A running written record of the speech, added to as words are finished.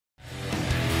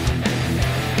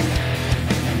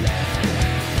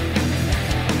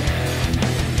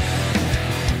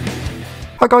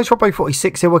Hi guys,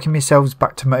 Robbo46 here, welcome yourselves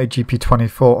back to MotoGP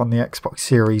 24 on the Xbox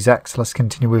Series X. Let's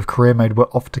continue with career mode.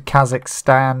 We're off to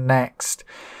Kazakhstan next.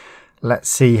 Let's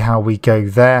see how we go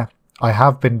there. I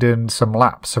have been doing some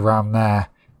laps around there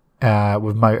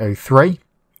with Moto 3.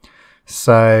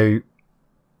 So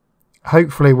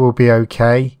hopefully we'll be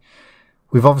okay.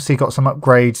 We've obviously got some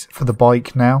upgrades for the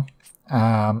bike now.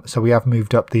 So we have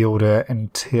moved up the order in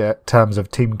terms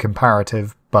of team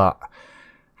comparative, but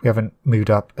we haven't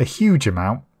moved up a huge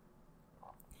amount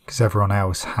because everyone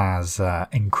else has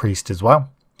increased as well.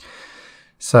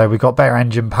 So we got better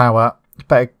engine power,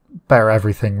 better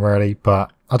everything really,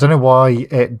 but I don't know why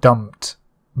it dumped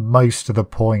most of the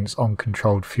points on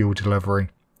controlled fuel delivery.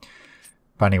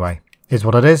 But anyway, is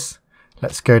what it is.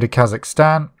 Let's go to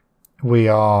Kazakhstan. We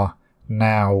are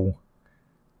now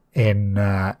in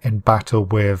battle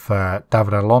with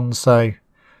David Alonso.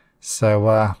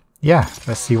 So yeah,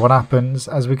 let's see what happens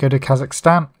as we go to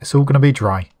Kazakhstan. It's all going to be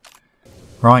dry.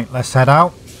 Right, let's head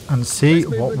out and see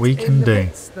what we can do.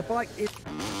 Like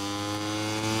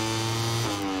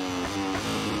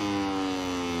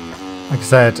I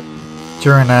said,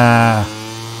 during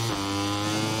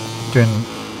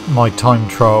my time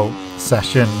trial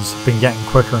sessions, I've been getting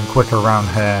quicker and quicker around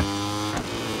here.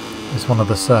 It's one of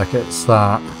the circuits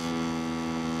that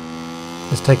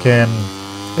is taking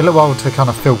a little while to kind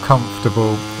of feel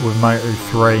comfortable with Moto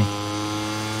 3,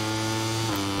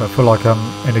 but I feel like I'm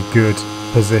in a good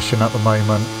position at the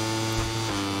moment.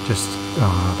 Just,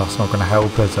 oh, that's not going to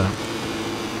help, is it?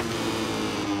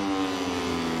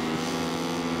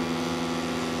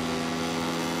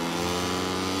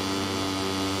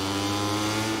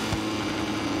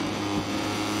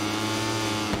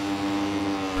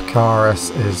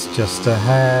 Karis is just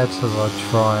ahead as I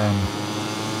try and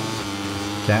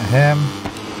get him.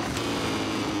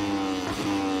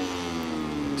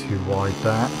 Too wide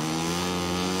there.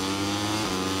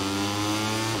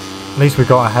 At least we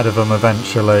got ahead of them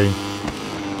eventually.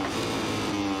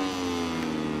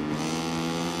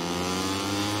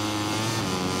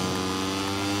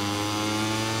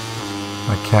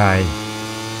 Okay.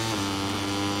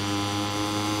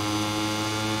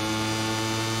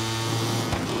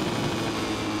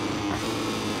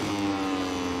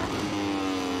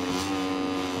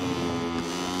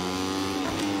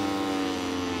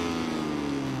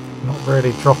 Not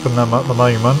really dropping them at the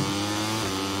moment.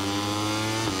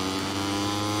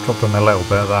 Dropped them a little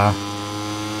bit there.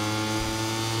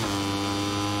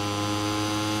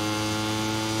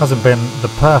 Hasn't been the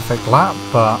perfect lap,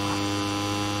 but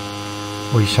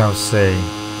we shall see.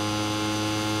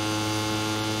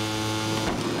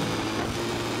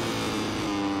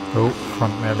 Oh,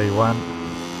 front nearly went.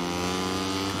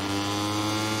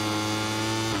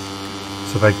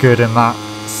 So they're good in that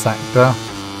sector.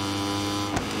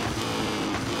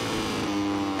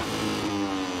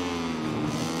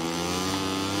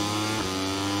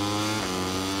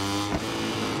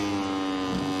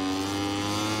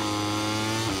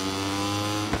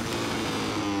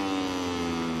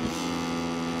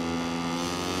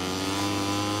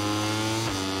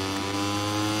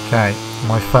 Okay,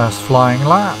 my first flying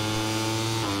lap.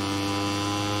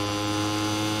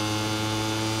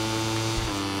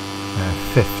 Yeah,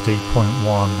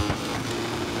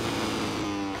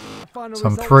 50.1. So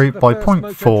I'm through by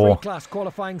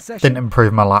 0.4. Didn't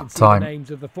improve my lap time.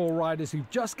 So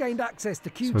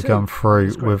we're going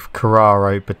through with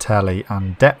Carraro, Batelli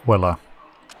and Detwiller.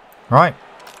 Right,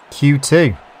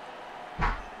 Q2.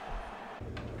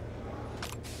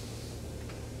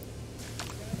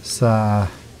 Let's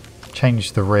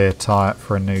change the rear tyre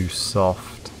for a new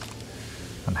soft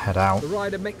and head out. The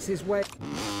rider makes his way.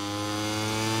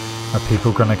 Are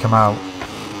people going to come out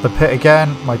the pit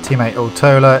again? My teammate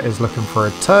Ortola is looking for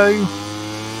a tow.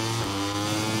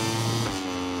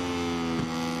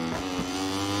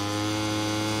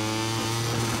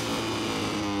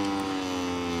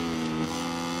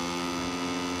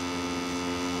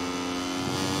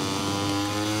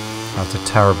 That's a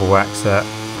terrible exit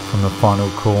from the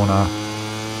final corner.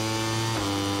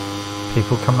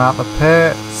 People coming out the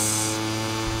pits.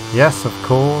 Yes, of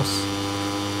course.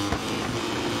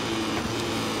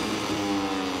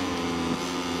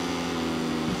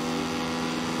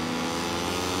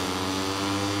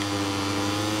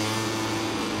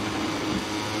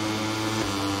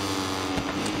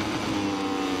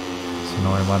 It's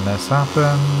annoying when this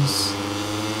happens.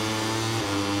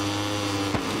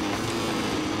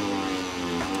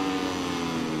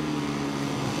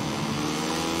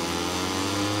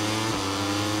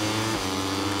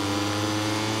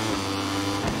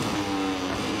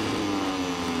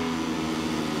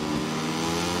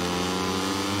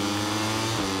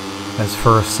 There's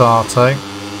Furasato.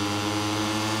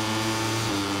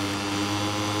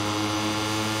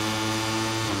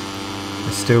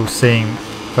 still seem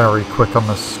very quick on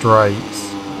the straights.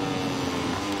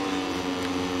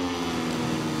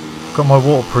 Got my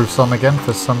waterproofs on again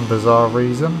for some bizarre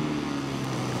reason.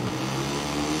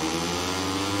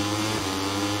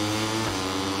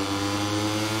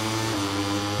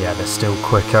 Yeah, they're still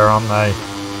quicker, aren't they?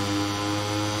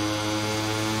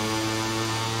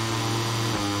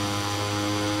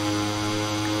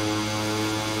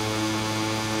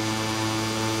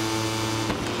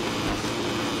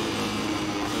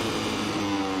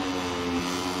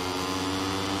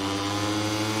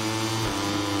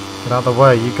 Get out of the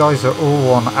way, you guys are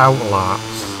all on outlaps.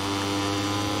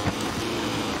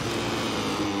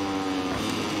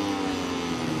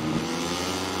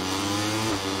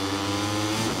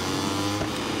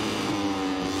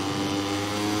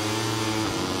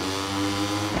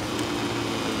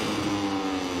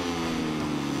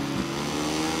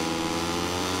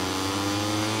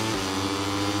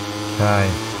 Okay.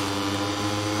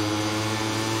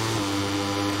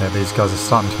 Yeah, these guys are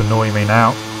starting to annoy me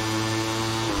now.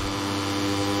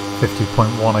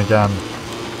 50.1 again.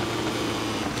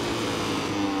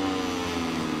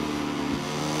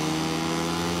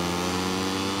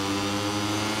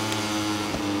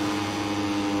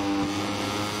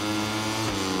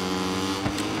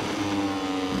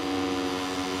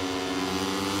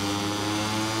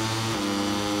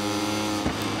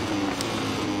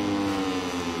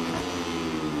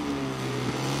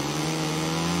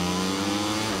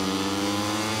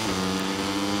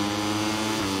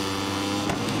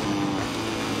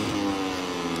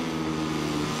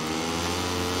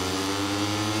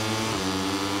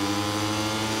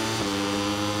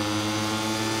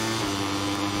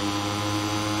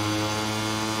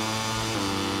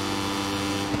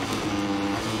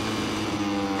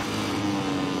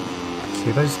 See,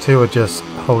 those two are just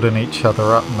holding each other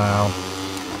up now.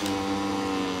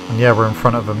 And yeah, we're in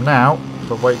front of them now,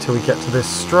 but wait till we get to this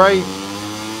straight.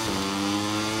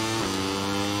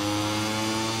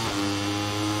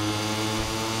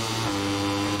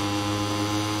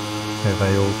 Here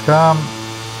they all come.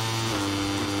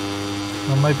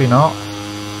 Well, maybe not.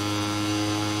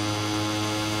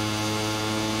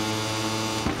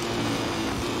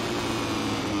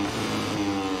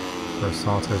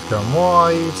 Rosato's going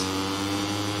wide.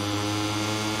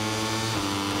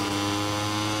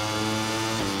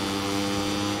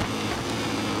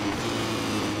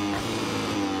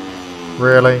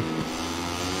 Really?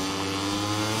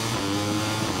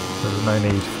 There's no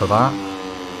need for that.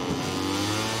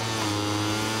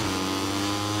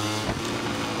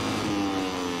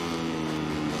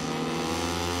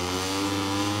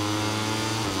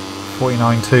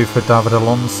 .49.2 for David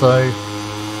Alonso.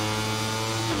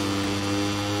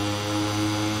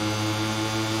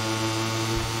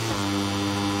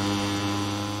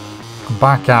 I'm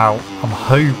back out. I'm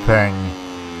hoping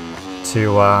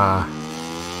to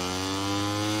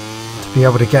be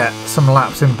able to get some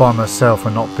laps in by myself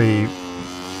and not be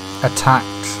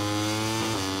attacked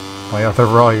by other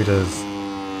riders.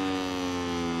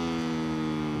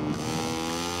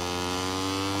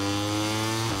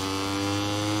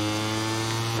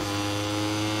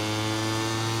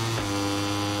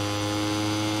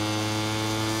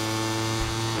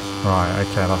 Right,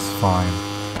 okay, that's fine.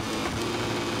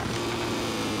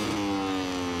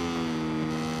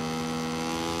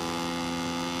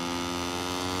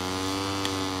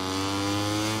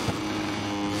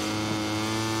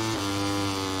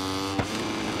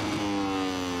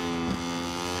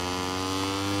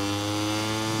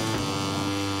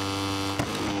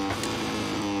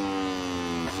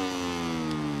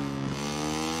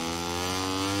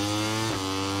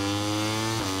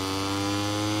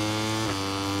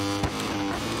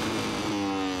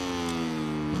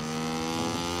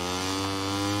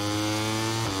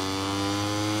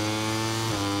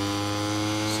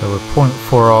 So we're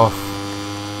 0.4 off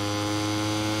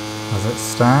as it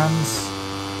stands.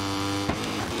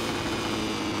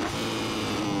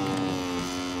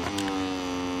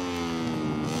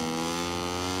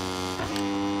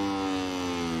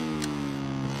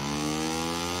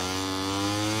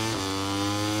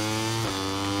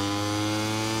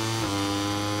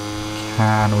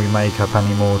 Can we make up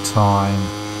any more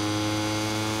time?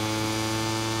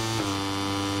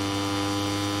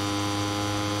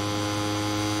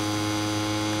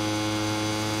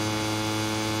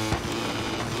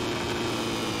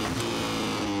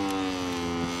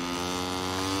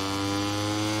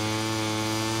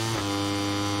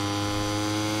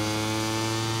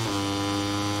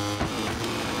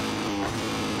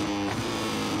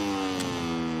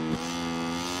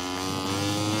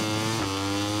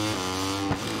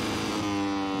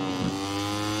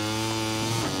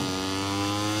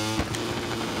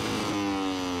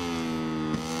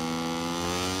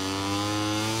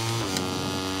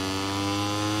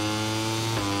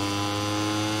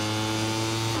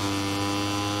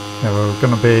 Yeah, we're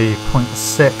going to be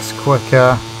 0.6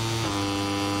 quicker.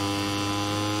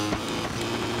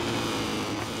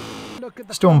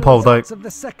 Still on pole though,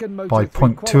 by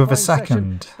 0.2 of a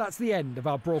second. That's the end of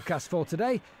our broadcast for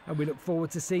today, and we look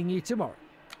forward to seeing you tomorrow.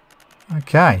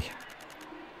 Okay.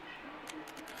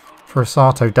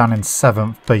 Frosato down in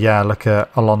 7th, but yeah, look at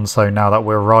Alonso now that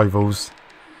we're rivals.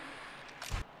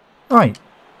 Right,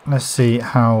 let's see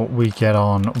how we get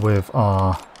on with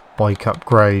our bike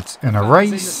upgrades in a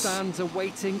race. We're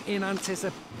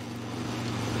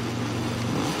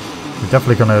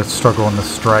definitely going to struggle on the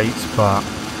straights, but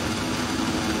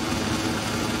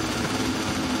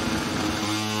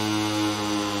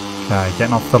okay,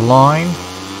 getting off the line.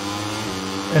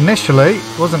 Initially,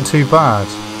 wasn't too bad.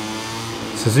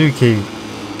 Suzuki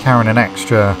carrying an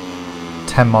extra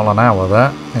 10 mile an hour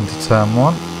there into turn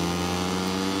 1.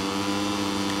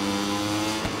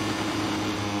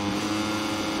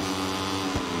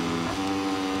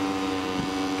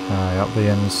 Okay, up the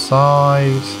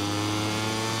inside.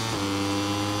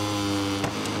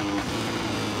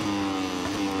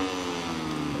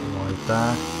 Wide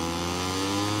there.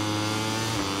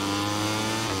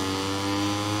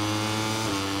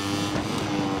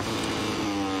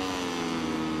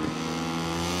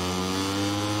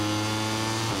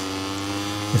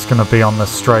 It's going to be on the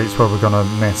straights where we're going to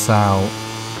miss out.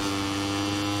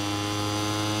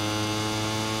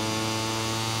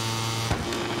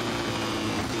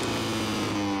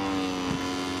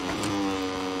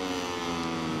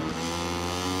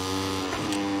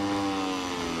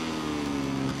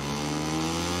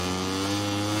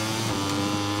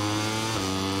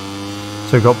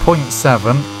 So we've got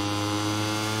 0.7.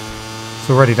 It's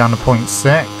already down to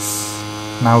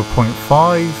 0.6. Now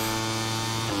 0.5.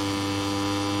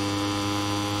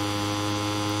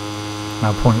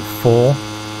 Now 0.4.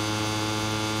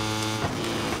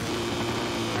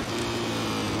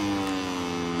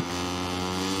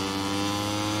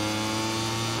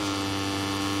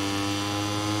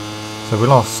 So we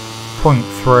lost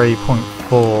 0.3,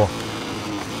 0.4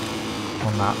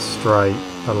 on that straight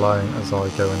alone as I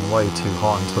go in way too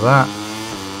hot into that.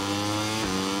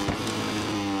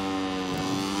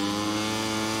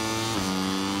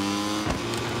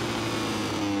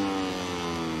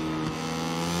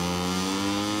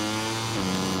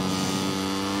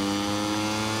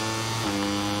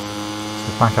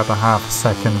 Back up a half a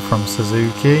second from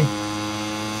Suzuki.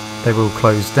 They will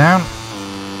close down.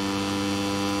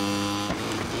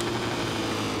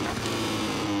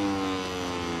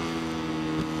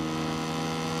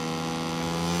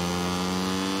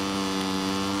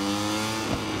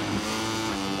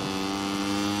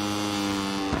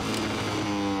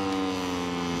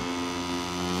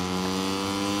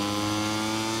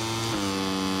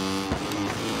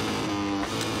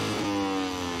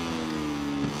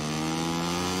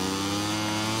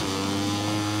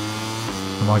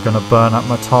 Am I going to burn up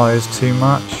my tyres too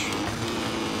much?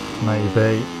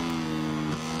 Maybe.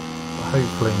 But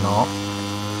hopefully not.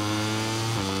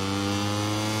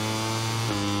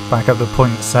 Back up to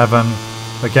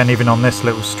 0.7. Again, even on this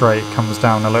little straight, it comes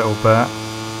down a little bit.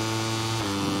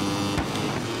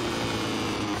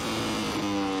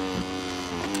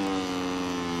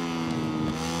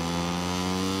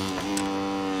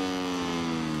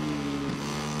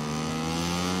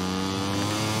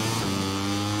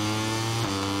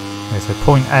 So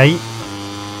 0.8.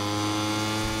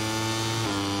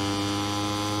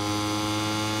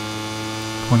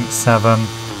 0.7.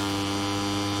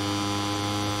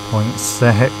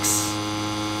 0.6.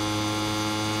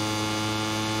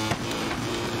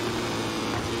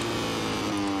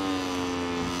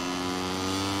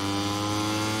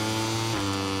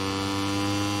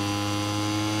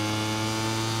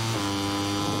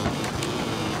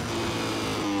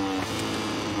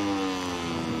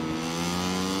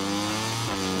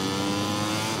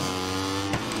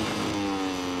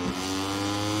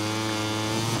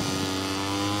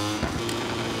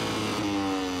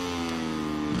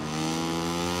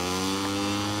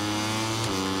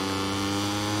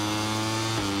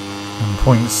 And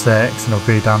 0.6, and it'll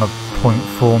be down to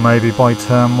 0.4 maybe by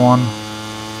turn 1.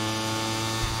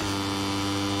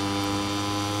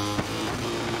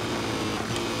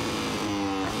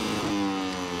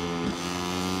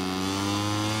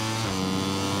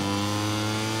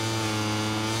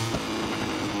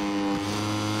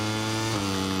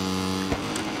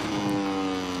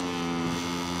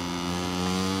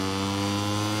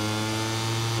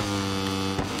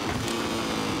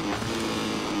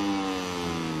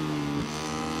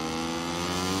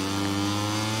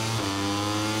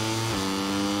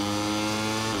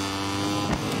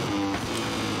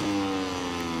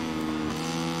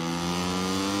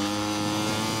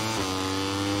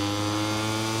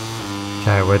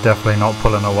 Okay, we're definitely not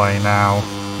pulling away now.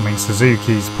 I mean,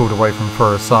 Suzuki's pulled away from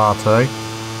Furusato.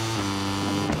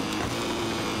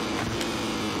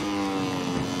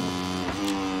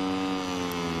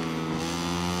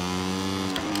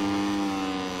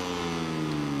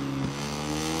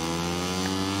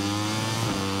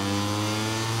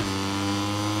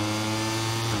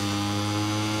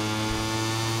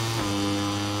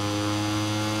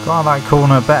 Got that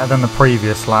corner better than the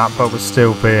previous lap, but we're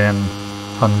still being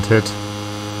hunted.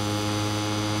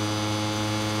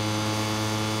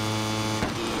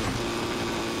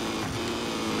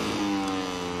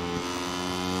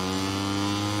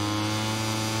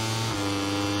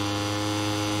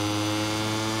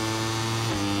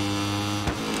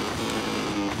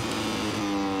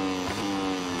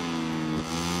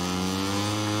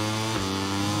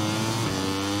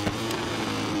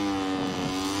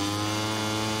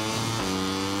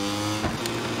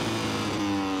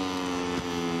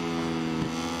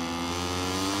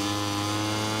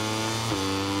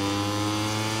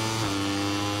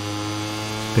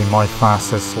 Be my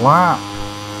fastest lap.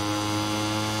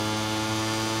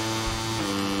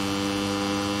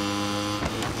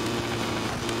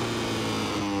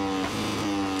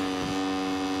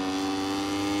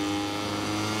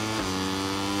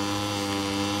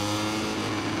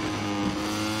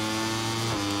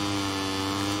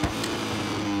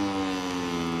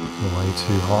 Way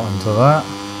too hot into that.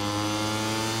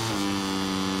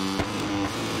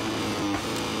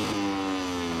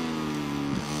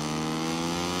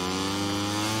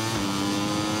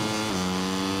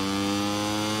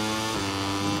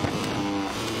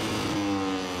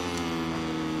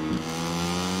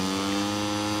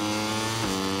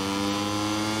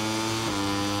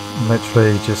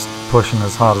 Literally just pushing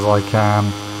as hard as I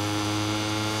can.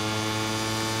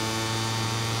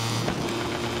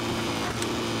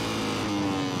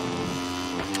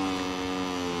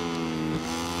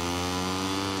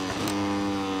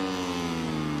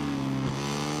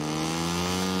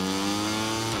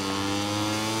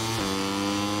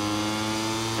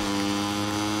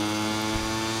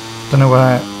 Don't know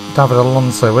where David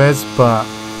Alonso is, but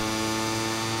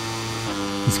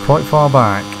he's quite far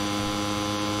back.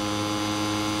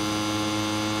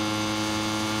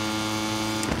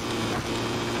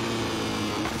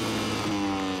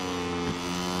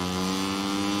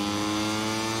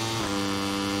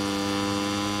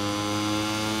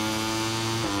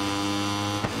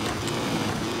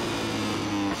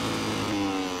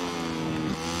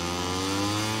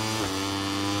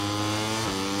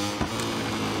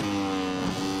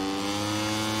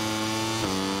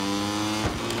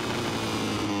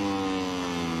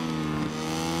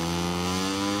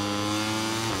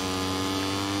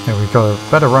 Here we go,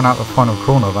 better run out the final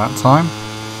corner that time.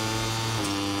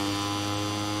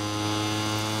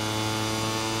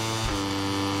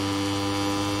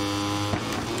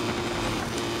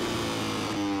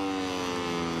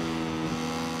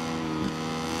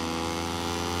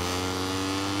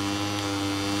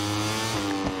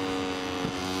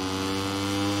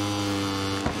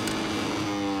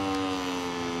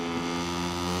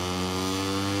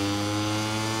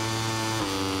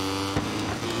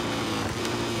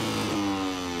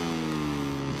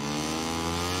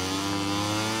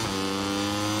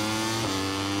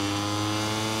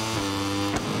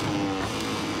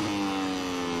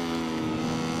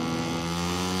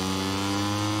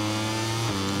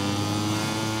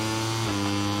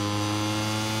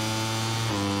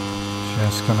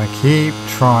 Just gonna keep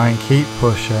trying, keep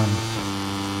pushing.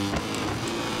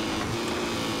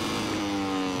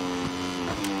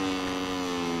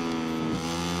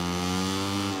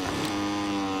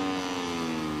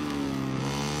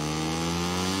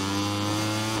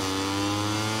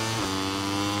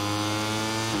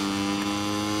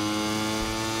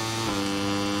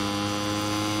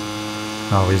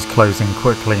 Oh, he's closing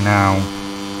quickly now.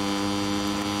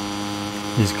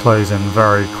 He's closing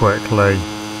very quickly.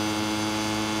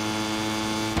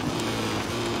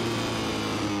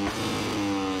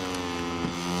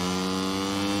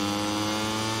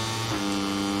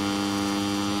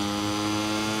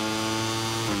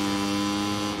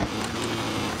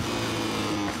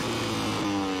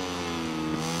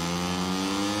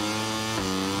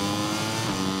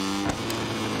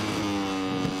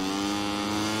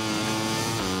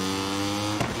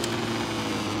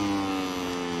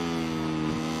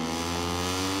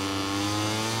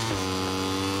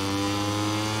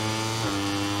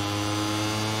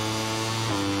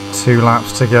 Two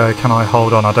laps to go. Can I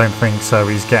hold on? I don't think so.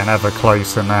 He's getting ever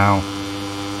closer now.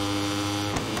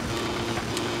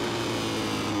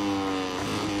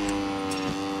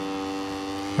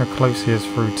 How close he is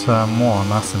through turn one.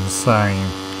 That's insane.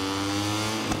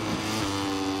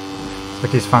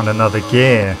 Look, he's found another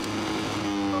gear.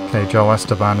 Okay, Joe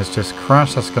Esteban has just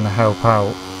crashed. That's going to help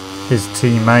out his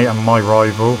teammate and my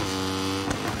rival.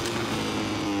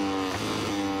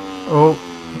 Oh,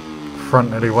 front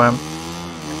nearly went.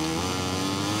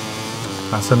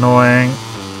 That's annoying.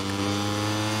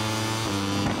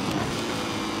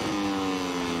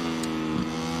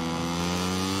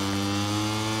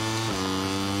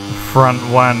 Front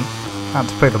went. Had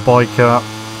to pick the bike up.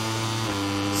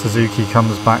 Suzuki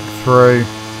comes back through.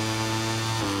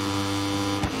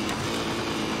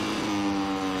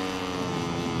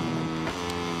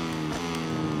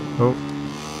 Oh.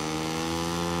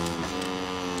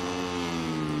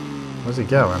 Where's he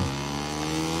going?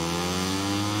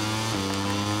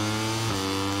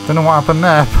 Don't know what happened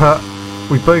there, but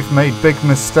we both made big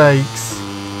mistakes.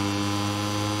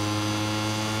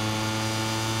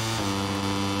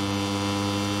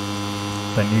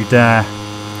 Don't you dare.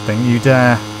 Don't you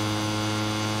dare.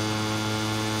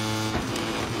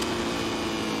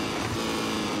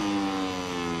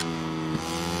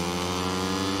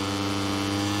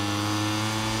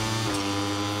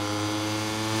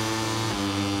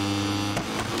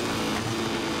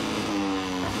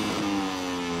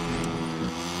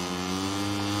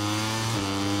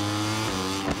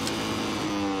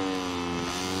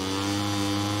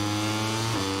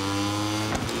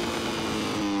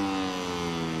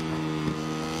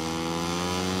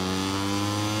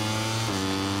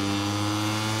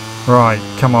 Right,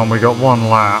 come on, we got one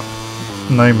lap.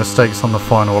 No mistakes on the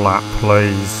final lap,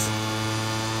 please.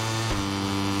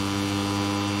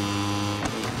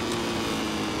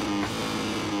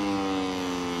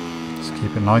 Just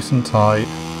keep it nice and tight.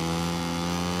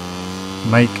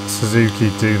 Make Suzuki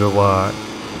do the work.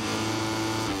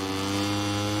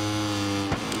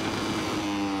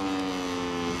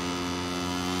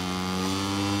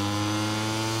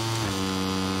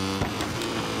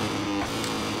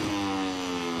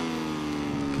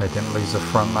 They didn't lose the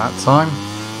front that time.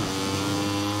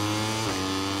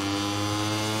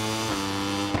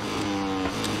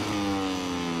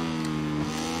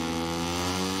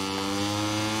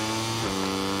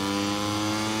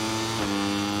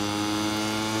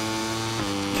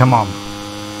 Come on.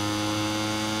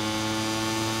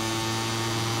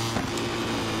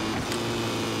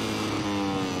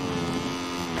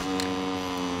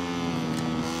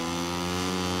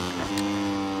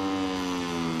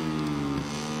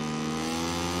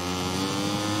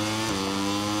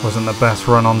 Wasn't the best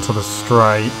run onto the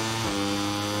straight.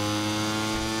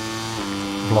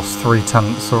 Lost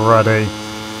 3/10 already.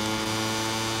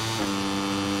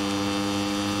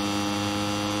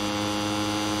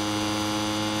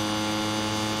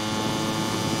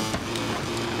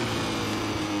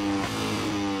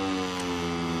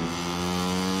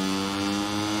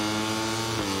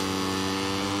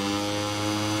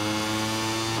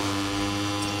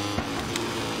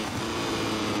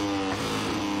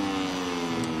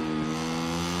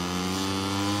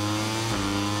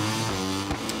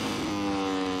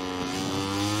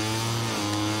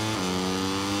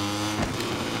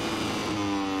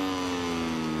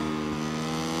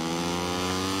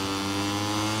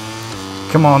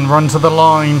 Come on, run to the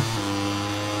line.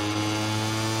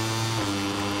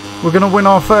 We're going to win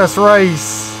our first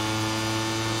race.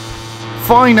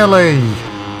 Finally.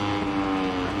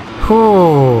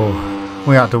 Whew.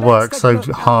 We had to work so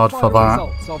hard for that.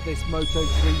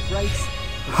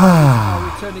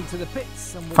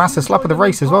 Fastest lap of the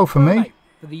race as well for me.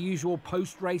 For the usual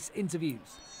post-race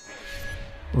interviews.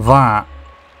 That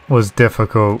was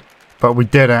difficult, but we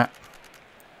did it.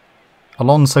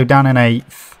 Alonso down in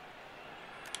 8th.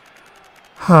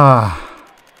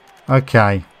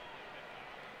 Okay.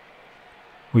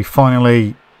 We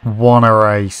finally won a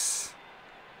race.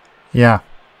 Yeah,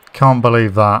 can't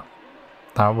believe that.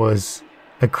 That was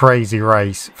a crazy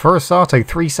race. For Asato,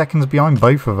 3 seconds behind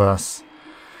both of us.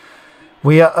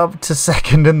 We are up to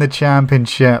 2nd in the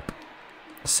championship.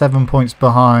 7 points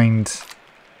behind.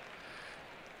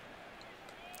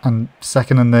 And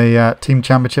 2nd in the team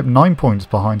championship, 9 points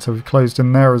behind. So we've closed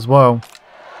in there as well.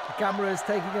 Cameras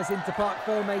taking us into Park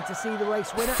Ferme to see the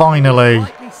race winner. Finally. He's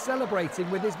likely celebrating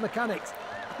with his mechanics.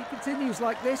 If he continues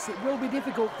like this, it will be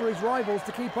difficult for his rivals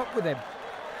to keep up with him.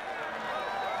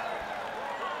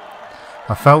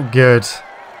 I felt good.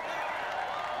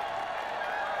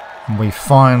 And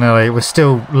we're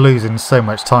still losing so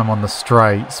much time on the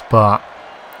straights, but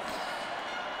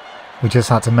we just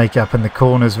had to make it up in the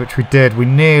corners, which we did. We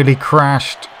nearly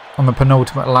crashed on the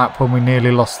penultimate lap when we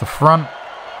nearly lost the front.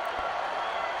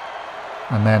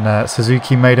 And then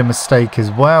Suzuki made a mistake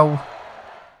as well.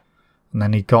 And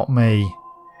then he got me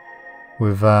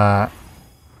with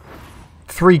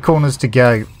 3 corners to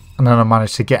go. And then I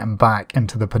managed to get him back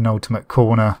into the penultimate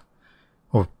corner.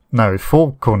 Or, no,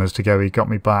 4 corners to go, he got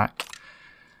me back.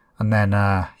 And then,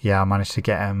 yeah, I managed to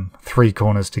get him 3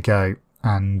 corners to go.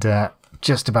 And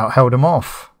just about held him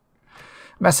off.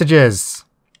 Messages.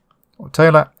 Well,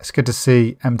 Taylor, it's good to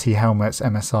see MT Helmets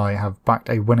MSI have backed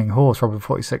a winning horse. Robert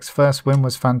 46's first win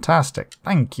was fantastic.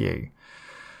 Thank you.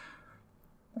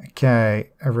 Okay,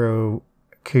 a real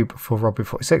coupe for Robbie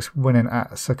 46. Winning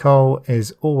at Sokol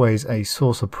is always a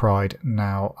source of pride.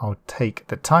 Now I'll take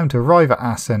the time to arrive at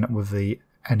Assen with the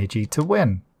energy to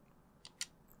win.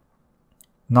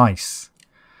 Nice.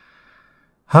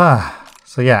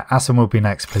 So yeah, Assen will be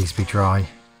next. Please be dry.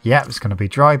 Yeah, it's going to be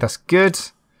dry. That's good.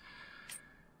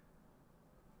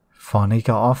 Finally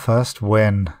got our first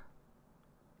win.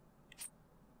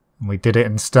 And we did it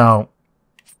in style.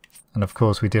 And of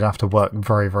course we did have to work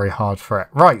very, very hard for it.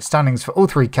 Right, standings for all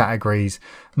 3 categories.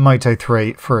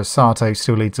 Moto3, Furusato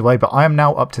still leads the way, but I am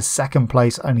now up to 2nd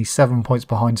place, only 7 points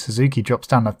behind. Suzuki drops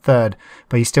down to 3rd,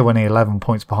 but he's still only 11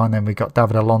 points behind. Then we got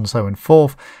David Alonso in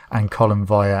 4th and Colin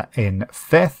Via in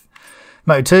 5th.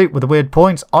 Moto2 with the weird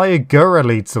points. Ayagura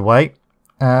leads the way.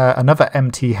 Another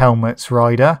MT Helmets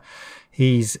rider.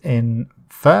 He's in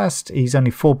 1st. He's only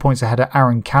 4 points ahead of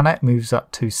Aaron Canet, moves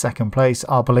up to 2nd place.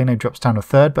 Arbolino drops down to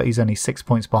 3rd, but he's only 6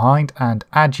 points behind. And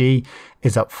Agi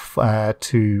is up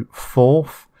to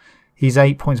 4th. He's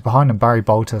 8 points behind, and Barry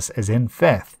Boltus is in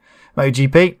 5th.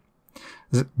 MotoGP.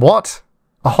 What?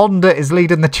 A Honda is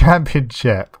leading the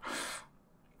championship.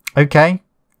 Okay.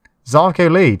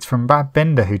 Zarco leads from Brad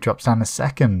Binder, who drops down to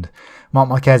 2nd. Marc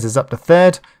Marquez is up to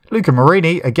 3rd. Luca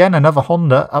Marini, again another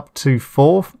Honda, up to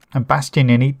 4th. And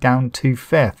Bastianini down to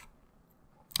 5th.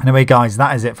 Anyway guys,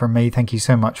 that is it from me. Thank you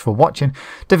so much for watching.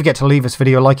 Don't forget to leave this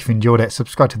video a like if you enjoyed it.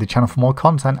 Subscribe to the channel for more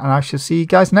content. And I shall see you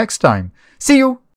guys next time. See you!